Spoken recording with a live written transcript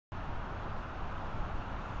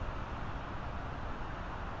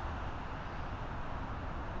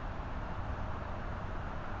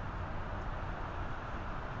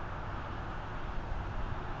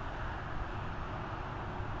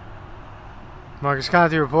Marcus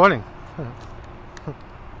Conte reporting.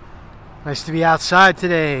 Nice to be outside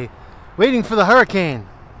today, waiting for the hurricane.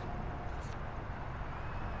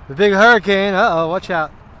 The big hurricane. Uh-oh, watch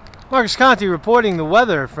out. Marcus Conte reporting the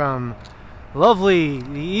weather from lovely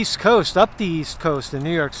the East Coast, up the East Coast in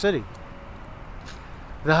New York City.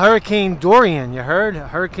 The Hurricane Dorian, you heard?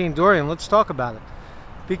 Hurricane Dorian, let's talk about it.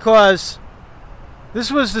 Because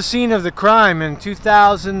this was the scene of the crime in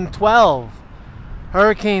 2012.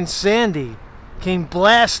 Hurricane Sandy came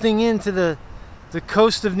blasting into the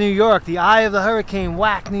coast of New York. The eye of the hurricane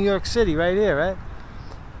whacked New York City right here, right?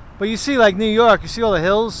 But you see, like New York, you see all the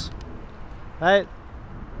hills, right?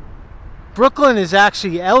 Brooklyn is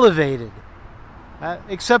actually elevated, right?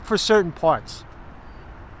 Except for certain parts.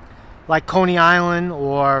 Like Coney Island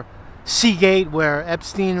or Seagate, where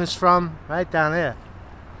Epstein was from, right down there.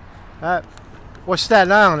 Right? Or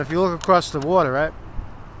Staten Island, if you look across the water, right?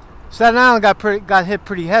 Staten Island got hit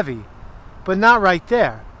pretty heavy, but not right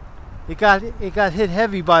there. It got hit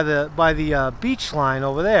heavy by the beach line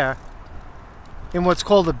over there, in what's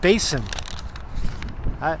called a basin.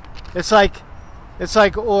 Right? It's like,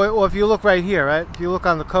 or if you look right here, right? If you look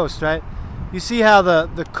on the coast, right? You see how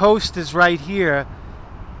the coast is right here,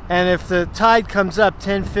 and if the tide comes up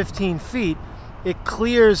 10, 15 feet, it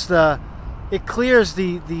clears the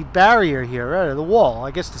barrier here, right? Or the wall,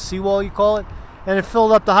 I guess the seawall you call it, and it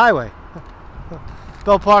filled up the highway.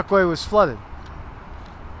 Bell Parkway was flooded.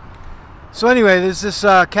 So anyway, there's this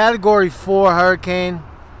Category 4 hurricane.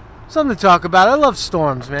 Something to talk about. I love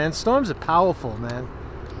storms, man. Storms are powerful, man.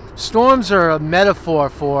 Storms are a metaphor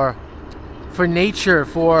for nature,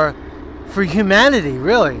 for humanity,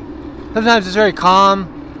 really. Sometimes it's very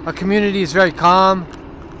calm. A community is very calm.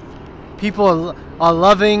 People are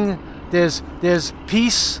loving. There's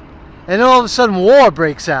peace, and then all of a sudden war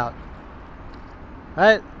breaks out.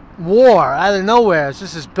 Right? War out of nowhere. It's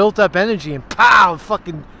just this built-up energy, and pow!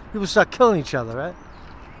 Fucking people start killing each other. Right?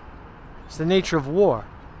 It's the nature of war.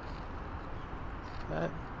 Right?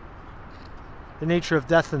 The nature of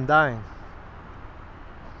death and dying.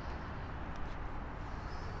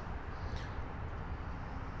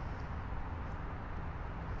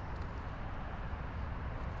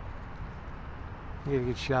 You get a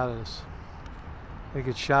good shot of this. Get a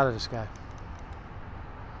good shot of this guy.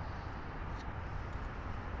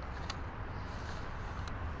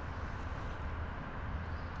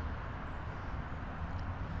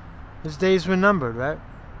 His days were numbered, right?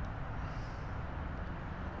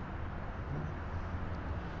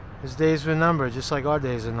 His days were numbered, just like our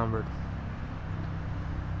days are numbered.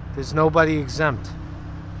 There's nobody exempt.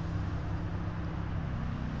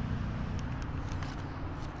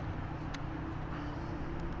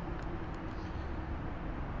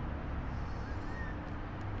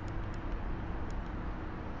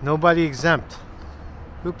 Nobody exempt.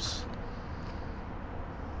 Oops.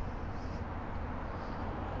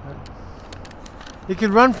 You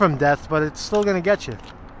can run from death, but it's still going to get you.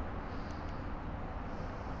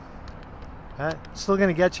 Right? It's still going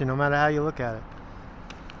to get you, no matter how you look at it.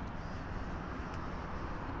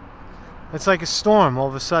 It's like a storm all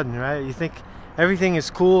of a sudden, right? You think everything is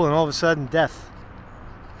cool, and all of a sudden, death.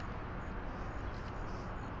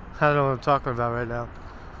 I don't know what I'm talking about right now.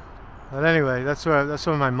 But anyway, that's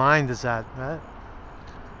where my mind is at, right?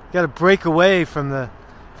 You got to break away from the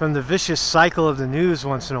vicious cycle of the news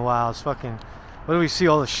once in a while. It's fucking. What do we see?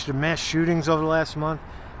 All the mass shootings over the last month.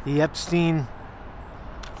 The Epstein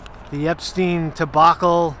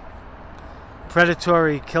debacle.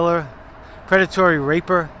 Predatory killer, predatory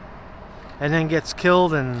raper, and then gets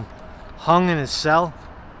killed and hung in his cell.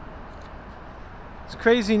 It's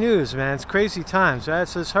crazy news, man. It's crazy times, right?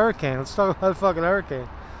 It's this hurricane. Let's talk about the fucking hurricane.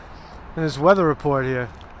 And this weather report here.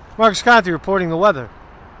 Marcus Conte reporting the weather.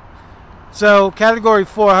 So, Category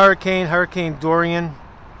 4 hurricane, Hurricane Dorian.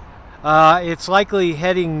 It's likely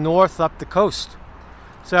heading north up the coast.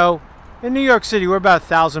 So, in New York City, we're about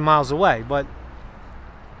 1,000 miles away, but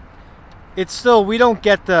it's still, we don't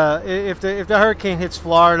get the, if the hurricane hits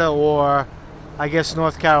Florida or, I guess,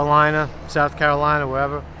 North Carolina, South Carolina,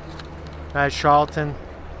 wherever, Charlton.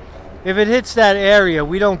 If it hits that area,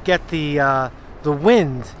 we don't get the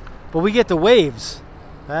wind, but we get the waves.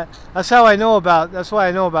 Right? That's why I know about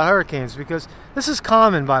hurricanes, because this is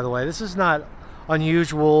common, by the way. This is not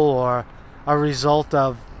unusual or a result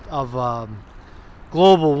of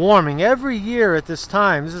global warming. Every year at this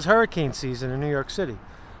time, this is hurricane season in New York City.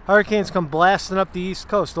 Hurricanes come blasting up the East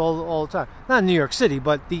Coast all the time. Not New York City,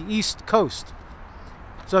 but the East Coast.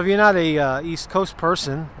 So if you're not a East Coast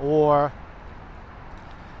person, or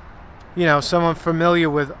someone familiar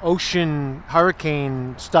with ocean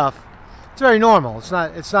hurricane stuff, it's very normal. It's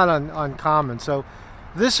not uncommon. So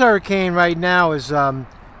This hurricane right now is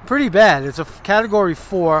pretty bad. It's a Category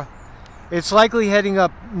 4. It's likely heading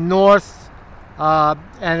up north,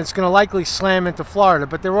 and it's going to likely slam into Florida,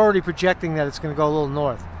 but they're already projecting that it's going to go a little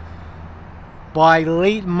north by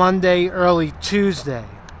late Monday, early Tuesday.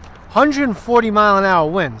 140-mile-an-hour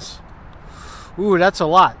winds. Ooh, that's a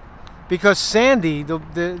lot. Because Sandy,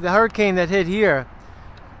 the hurricane that hit here,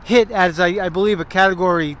 hit as, I believe, a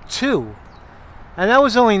Category 2. And that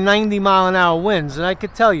was only 90-mile-an-hour winds. And I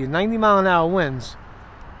could tell you, 90-mile-an-hour winds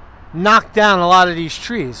knocked down a lot of these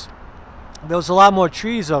trees. There was a lot more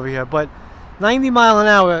trees over here, but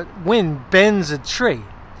 90-mile-an-hour wind bends a tree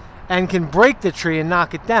and can break the tree and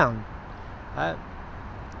knock it down.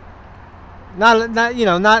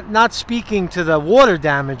 Not speaking to the water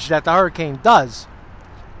damage that the hurricane does,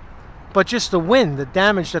 but just the wind, the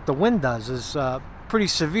damage that the wind does is pretty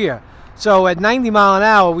severe. So at 90 mile an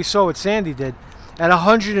hour, we saw what Sandy did. At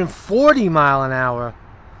 140 mile an hour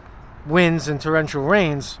winds and torrential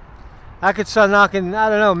rains, I could start knocking, I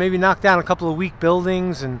don't know, maybe knock down a couple of weak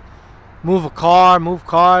buildings and move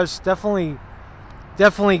cars. Definitely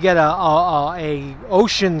get a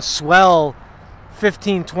ocean swell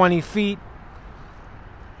 15, 20 feet.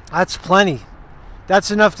 That's plenty.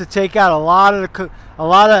 That's enough to take out a lot of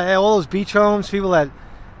all those beach homes, people that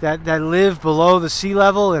live below the sea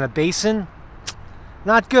level in a basin.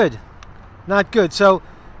 Not good. Not good. So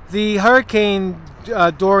the hurricane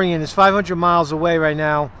Dorian is 500 miles away right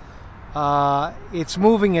now. It's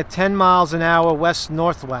moving at 10 miles an hour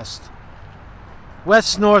west-northwest.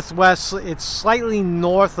 West-northwest. It's slightly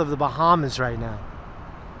north of the Bahamas right now.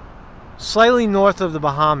 Slightly north of the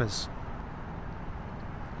Bahamas.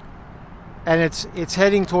 And it's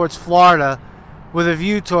heading towards Florida with a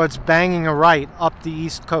view towards banging a right up the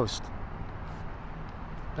east coast.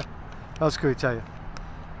 What else could we tell you?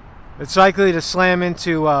 It's likely to slam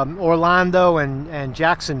into Orlando and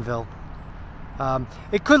Jacksonville.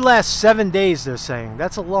 It could last 7 days, they're saying.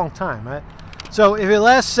 That's a long time, right? So if it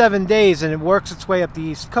lasts 7 days and it works its way up the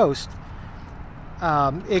east coast,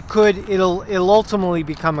 it'll ultimately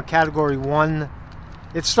become a Category 1.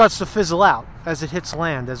 It starts to fizzle out as it hits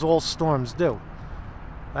land, as all storms do.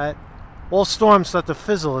 Right? All storms start to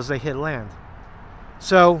fizzle as they hit land.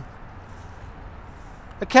 So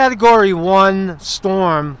a Category 1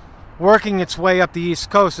 storm working its way up the east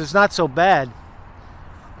coast is not so bad,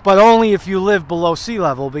 but only if you live below sea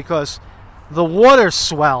level, because the water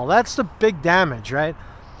swell, that's the big damage, right?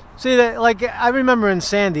 See, that, like, I remember in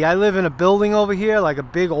Sandy, I live in a building over here, like a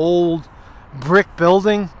big old brick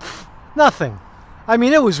building. Nothing. I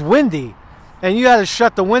mean, it was windy, and you had to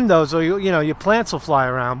shut the windows or your plants will fly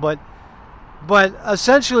around, but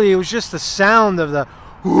essentially it was just the sound of the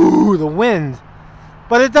wind.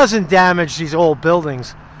 But it doesn't damage these old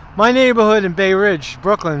buildings. My neighborhood in Bay Ridge,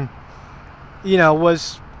 Brooklyn,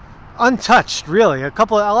 was untouched, really. A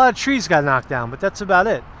lot of trees got knocked down, but that's about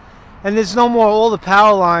it. And there's no more. All the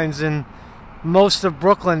power lines in most of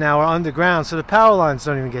Brooklyn now are underground, so the power lines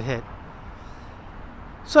don't even get hit.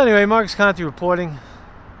 So anyway, Marcus Conte reporting.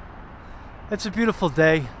 It's a beautiful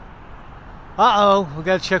day. Uh-oh, we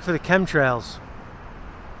got to check for the chemtrails.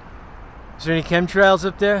 Is there any chemtrails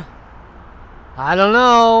up there? I don't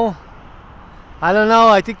know.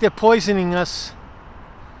 I think they're poisoning us.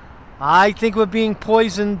 I think we're being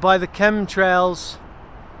poisoned by the chemtrails.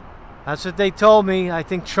 That's what they told me. I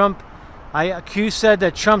think Q said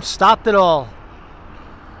that Trump stopped it all.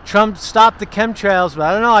 Trump stopped the chemtrails, but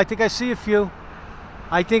I don't know. I think I see a few.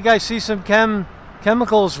 I think I see some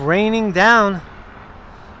chemicals raining down.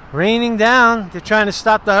 Raining down. They're trying to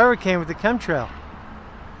stop the hurricane with the chemtrail.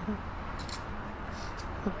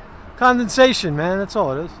 Condensation, man. That's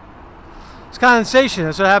all it is. It's condensation.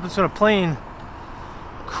 That's what happens when a plane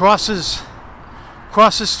crosses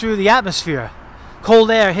through the atmosphere.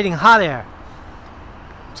 Cold air hitting hot air.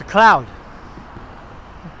 It's a cloud.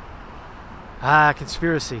 Ah,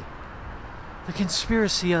 conspiracy. The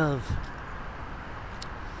conspiracy of...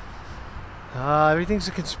 everything's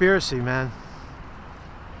a conspiracy, man.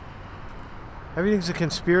 Everything's a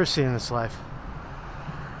conspiracy in this life.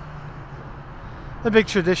 A big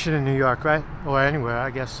tradition in New York, right? Or anywhere,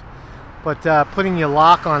 I guess. But putting your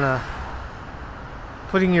lock on a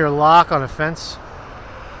fence.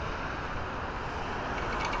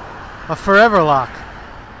 A forever lock.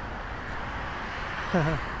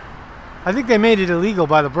 I think they made it illegal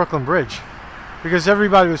by the Brooklyn Bridge, because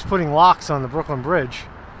everybody was putting locks on the Brooklyn Bridge,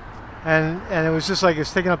 and it was just like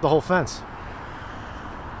it's taking up the whole fence.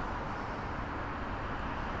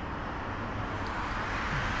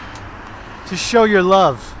 To show your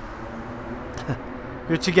love,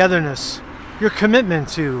 your togetherness, your commitment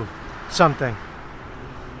to something.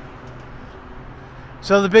 So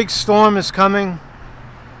So the big storm is coming.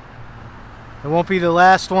 It won't be the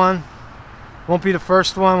last one. Won't be the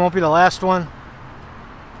first one. Won't be the last one.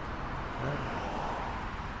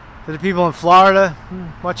 To the people in Florida,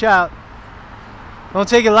 watch out. Don't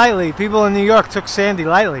take it lightly. People in New York took Sandy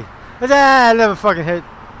lightly. It never fucking hit.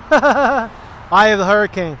 Eye of the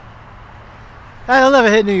hurricane. It'll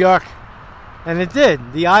never hit New York. And it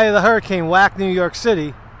did. The eye of the hurricane whacked New York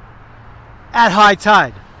City at high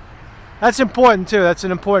tide. That's important too. That's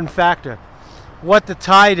an important factor. What the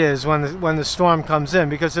tide is when the storm comes in.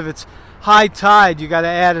 Because if it's high tide, you got to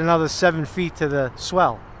add another 7 feet to the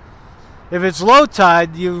swell. If it's low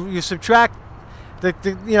tide, you subtract the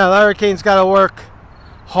hurricane's got to work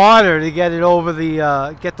harder to get it over the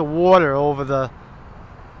water over the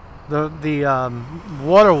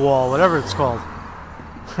water wall, whatever it's called.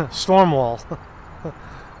 Storm wall. All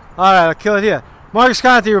right, I'll kill it here. Marcus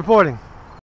Conte reporting.